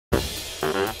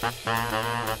Hello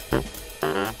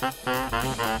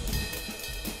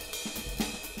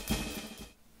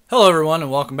everyone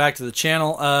and welcome back to the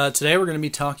channel. Today we're going to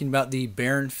be talking about the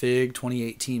Baron Fig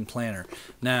 2018 planner.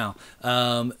 Now,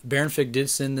 Baron Fig did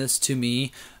send this to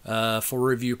me for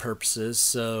review purposes,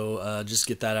 so just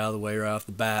get that out of the way right off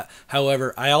the bat.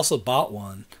 However, I also bought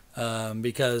one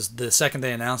because the second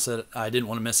they announced it, I didn't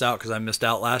want to miss out because I missed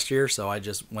out last year, so I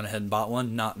just went ahead and bought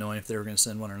one, not knowing if they were going to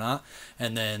send one or not.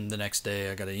 And then the next day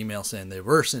I got an email saying they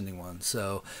were sending one.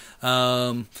 So,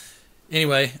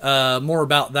 anyway, more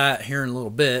about that here in a little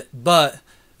bit, but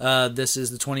this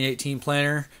is the 2018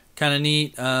 planner. Kind of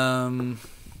neat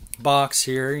box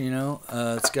here, you know.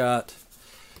 It's got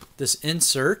this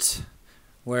insert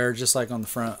where, just like on the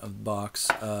front of the box,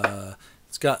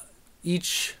 it's got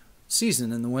each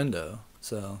season in the window.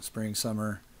 So spring,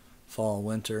 summer, fall,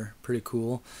 winter, pretty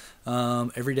cool.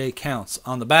 Every day counts.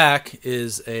 On the back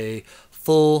is a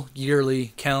full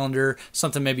yearly calendar,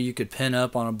 something maybe you could pin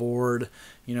up on a board,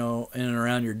 you know, in and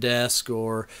around your desk,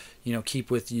 or, you know, keep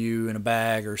with you in a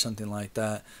bag or something like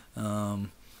that.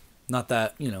 Not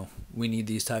that, you know, we need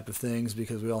these type of things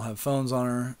because we all have phones on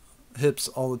our hips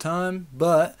all the time,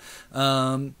 but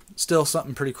still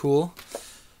something pretty cool.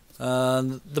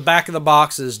 The back of the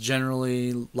box is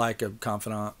generally like a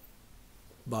Confidant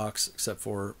box, except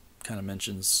for kind of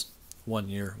mentions 1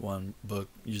 year, one book,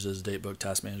 uses a date book,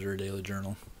 task manager, daily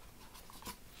journal.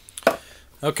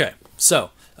 Okay,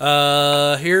 so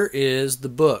here is the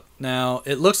book. Now,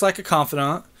 it looks like a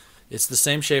Confidant. It's the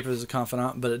same shape as a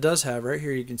Confidant, but it does have, right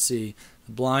here you can see,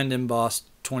 the blind embossed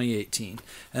 2018.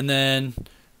 And then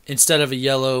instead of a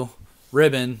yellow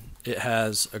ribbon, it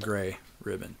has a gray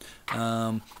ribbon.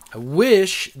 I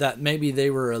wish that maybe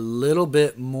they were a little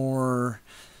bit more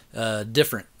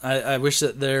different. I wish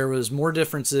that there was more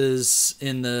differences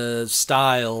in the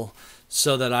style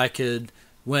so that I could,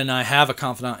 when I have a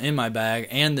Confidant in my bag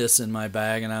and this in my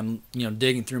bag, and I'm, you know,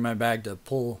 digging through my bag to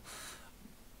pull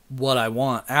what I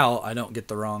want out, I don't get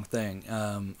the wrong thing.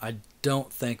 I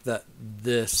don't think that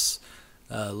this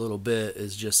little bit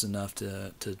is just enough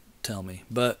to tell me.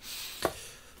 But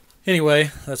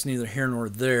anyway, that's neither here nor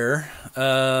there.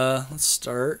 Let's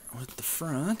start with the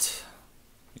front.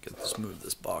 Let's move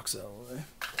this box out of the way.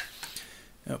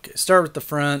 Okay, start with the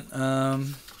front.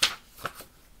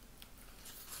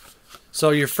 So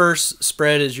your first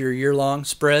spread is your year-long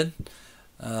spread,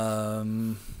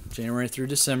 January through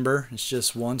December. It's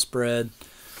just one spread.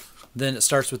 Then it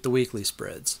starts with the weekly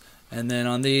spreads. And then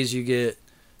on these you get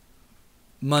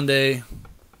Monday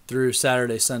through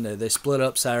Saturday, Sunday. They split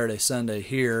up Saturday, Sunday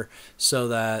here so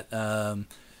that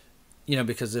you know,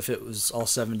 because if it was all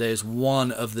 7 days,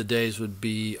 one of the days would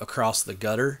be across the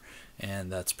gutter,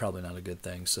 and that's probably not a good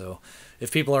thing. So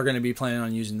if people are going to be planning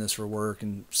on using this for work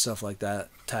and stuff like that,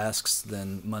 tasks,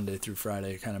 then Monday through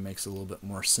Friday kind of makes a little bit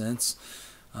more sense.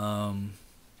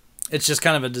 It's just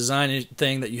kind of a design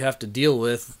thing that you have to deal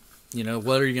with. You know,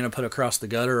 what are you going to put across the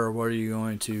gutter, or what are you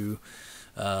going to,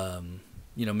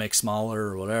 you know, make smaller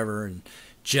or whatever. And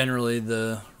generally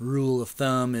the rule of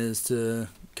thumb is to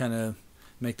kind of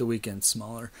make the weekends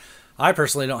smaller. I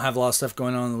personally don't have a lot of stuff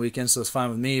going on the weekends, so it's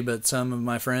fine with me, but some of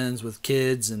my friends with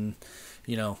kids and,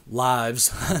 you know,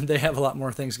 lives, they have a lot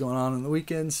more things going on the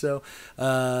weekends, so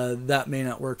that may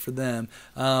not work for them.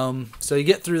 So you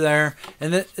get through there.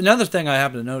 And then another thing I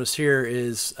happen to notice here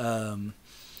is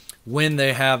when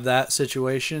they have that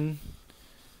situation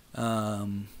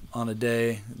on a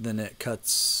day, then it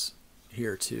cuts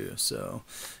here too. So,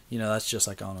 you know, that's just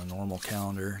like on a normal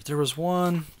calendar. There was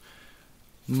one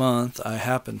month I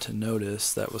happened to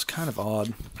notice that was kind of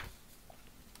odd.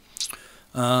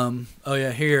 Oh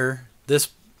yeah, here this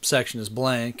section is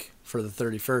blank for the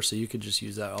 31st, so you could just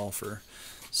use that all for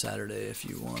Saturday if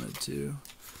you wanted to.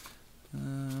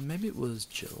 Maybe it was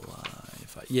July.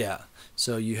 Yeah,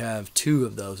 so you have two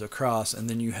of those across, and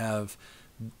then you have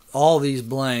all these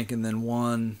blank, and then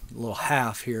one little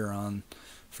half here on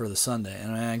for the Sunday.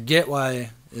 And I get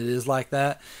why it is like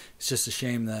that. It's just a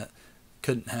shame that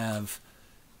couldn't have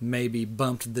maybe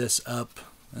bumped this up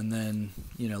and then,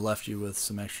 you know, left you with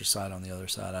some extra side on the other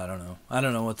side. I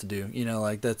don't know what to do. You know,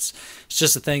 like it's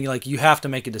just a thing, like you have to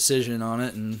make a decision on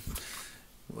it, and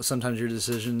sometimes your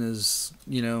decision is,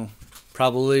 you know,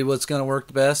 probably what's going to work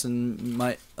the best and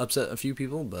might upset a few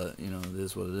people, but, you know, it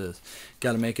is what it is.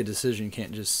 Got to make a decision. You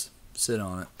can't just sit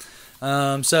on it.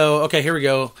 So, okay, here we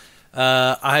go.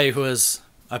 I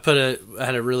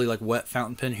had a really like wet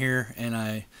fountain pen here, and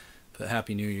I put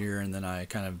Happy New Year, and then I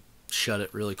kind of shut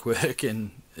it really quick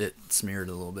and it smeared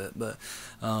a little bit. But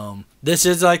this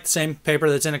is like the same paper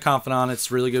that's in a Confidant.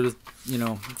 It's really good with, you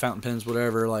know, fountain pens,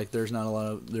 whatever. Like there's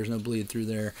no bleed through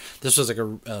there. This was like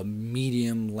a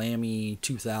medium Lamy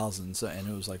 2000, so, and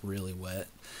it was like really wet.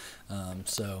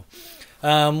 The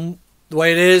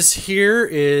way it is here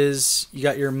is you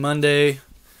got your Monday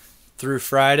through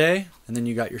Friday, and then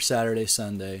you got your Saturday,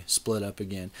 Sunday split up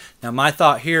again. Now my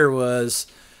thought here was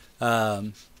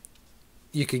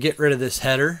you could get rid of this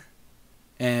header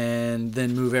and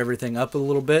then move everything up a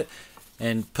little bit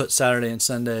and put Saturday and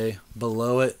Sunday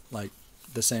below it, like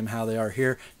the same how they are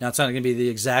here. Now it's not going to be the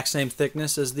exact same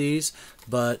thickness as these,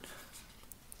 but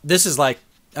this is like,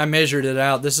 I measured it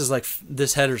out. This is like,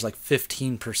 this header's like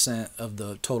 15% of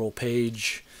the total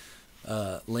page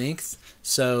length.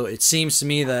 So it seems to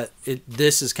me that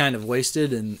this is kind of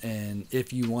wasted, and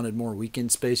if you wanted more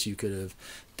weekend space, you could have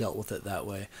dealt with it that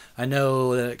way. I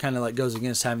know that it kind of like goes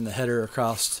against having the header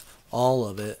across all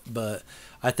of it, but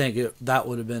I think that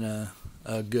would have been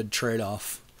a good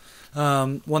trade-off.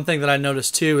 One thing that I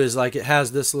noticed too is like it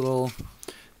has this little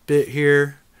bit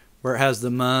here where it has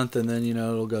the month, and then, you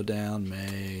know, it'll go down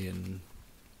May and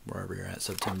wherever you're at,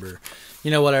 September,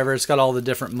 you know, whatever. It's got all the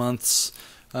different months,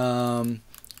 and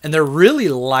they're really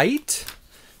light.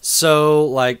 So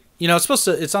like, you know,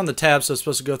 it's on the tab, so it's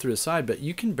supposed to go through the side, but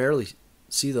you can barely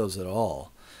see those at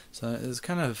all. So it's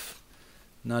kind of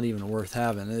not even worth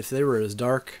having. If they were as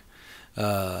dark,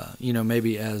 you know,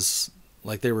 maybe as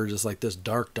like they were just like this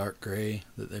dark gray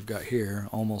that they've got here,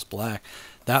 almost black,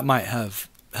 that might have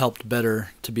helped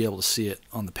better to be able to see it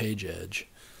on the page edge.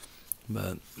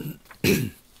 But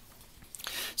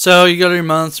so you go to your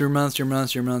months, go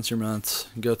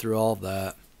through all of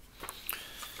that,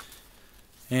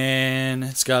 and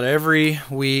it's got every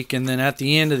week, and then at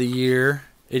the end of the year,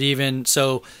 it even,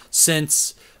 so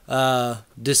since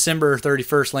December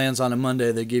 31st lands on a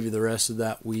Monday, they give you the rest of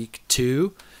that week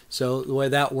too. So the way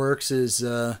that works is,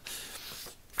 you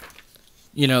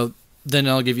know, then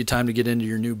it'll give you time to get into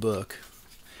your new book.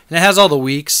 And it has all the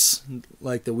weeks,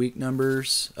 like the week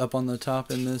numbers up on the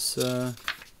top in this, in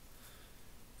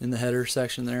the header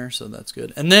section there, so that's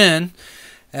good. And then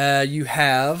you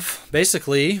have,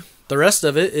 basically, the rest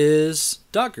of it is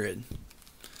dot grid.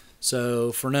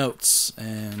 So for notes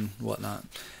and whatnot.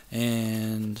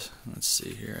 And let's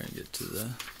see here, I get to the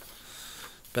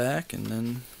back, and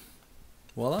then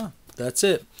voila, that's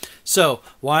it. So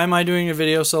why am I doing a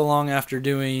video so long after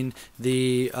doing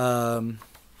the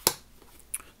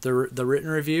written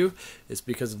review? It's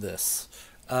because of this.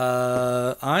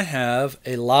 I have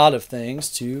a lot of things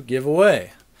to give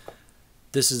away.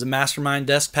 This is a Mastermind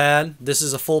desk pad. This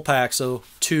is a full pack, so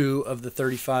 2 of the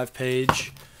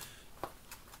 35-page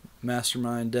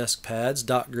Mastermind desk pads,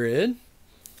 dot grid.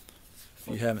 If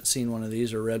you haven't seen one of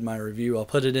these or read my review, I'll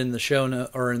put it in the show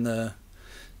note or in the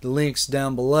links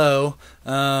down below.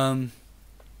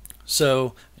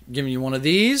 So giving you one of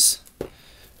these.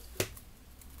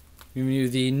 Giving you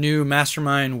the new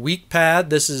Mastermind week pad.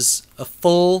 This is a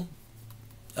full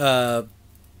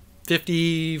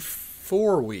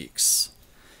 54 weeks.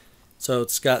 So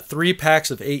it's got 3 packs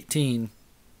of 18.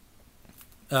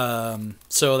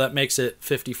 So that makes it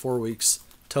 54 weeks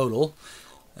total.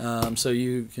 So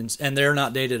you can, and they're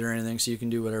not dated or anything, so you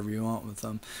can do whatever you want with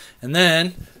them. And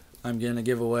then I'm going to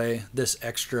give away this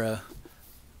extra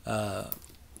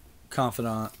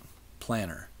Confidant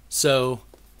planner. So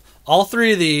all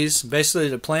 3 of these, basically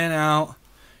to plan out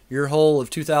your whole of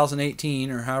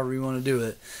 2018 or however you want to do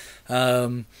it.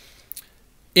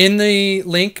 In the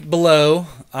link below,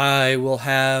 I will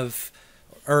have,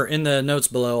 or in the notes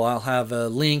below, I'll have a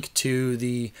link to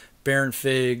the Baron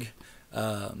Fig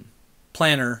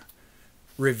planner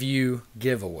review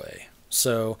giveaway.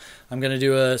 So I'm going to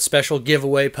do a special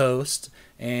giveaway post,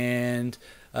 and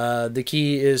the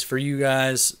key is for you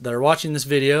guys that are watching this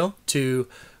video to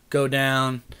go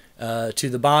down to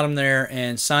the bottom there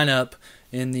and sign up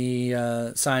in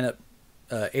the sign up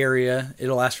area.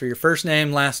 It'll ask for your first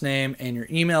name, last name, and your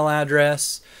email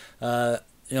address. The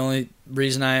only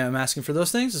reason I am asking for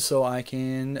those things is so I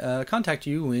can contact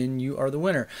you when you are the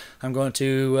winner. I'm going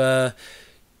to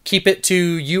keep it to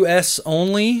U.S.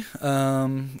 only,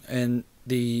 and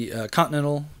the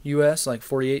continental U.S., like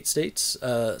 48 states.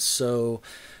 So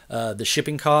the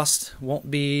shipping cost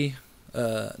won't be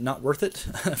not worth it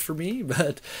for me,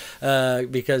 but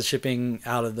because shipping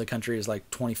out of the country is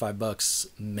like $25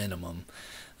 minimum.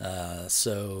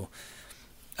 So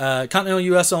continental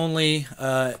U.S. only.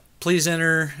 Please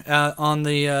enter on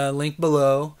the link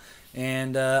below,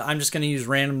 and I'm just going to use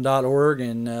random.org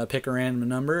and pick a random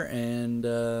number,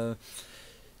 and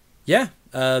yeah,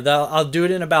 I'll do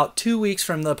it in about 2 weeks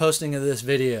from the posting of this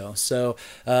video. So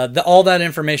all that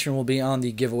information will be on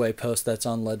the giveaway post that's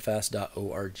on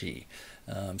leadfast.org.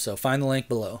 So find the link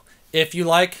below. If you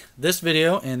like this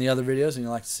video and the other videos and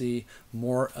you'd like to see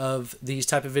more of these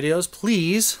type of videos,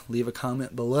 please leave a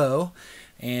comment below.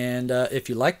 And if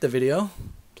you like the video,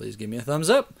 please give me a thumbs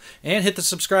up and hit the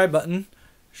subscribe button.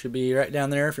 Should be right down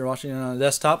there if you're watching it on a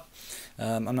desktop.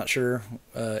 I'm not sure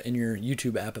in your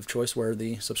YouTube app of choice where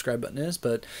the subscribe button is,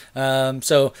 but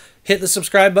so hit the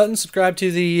subscribe button, subscribe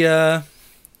to the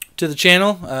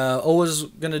channel. Always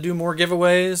going to do more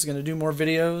giveaways, going to do more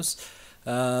videos.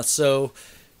 So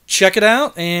check it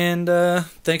out, and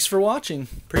thanks for watching.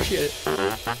 Appreciate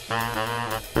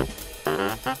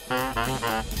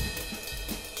it.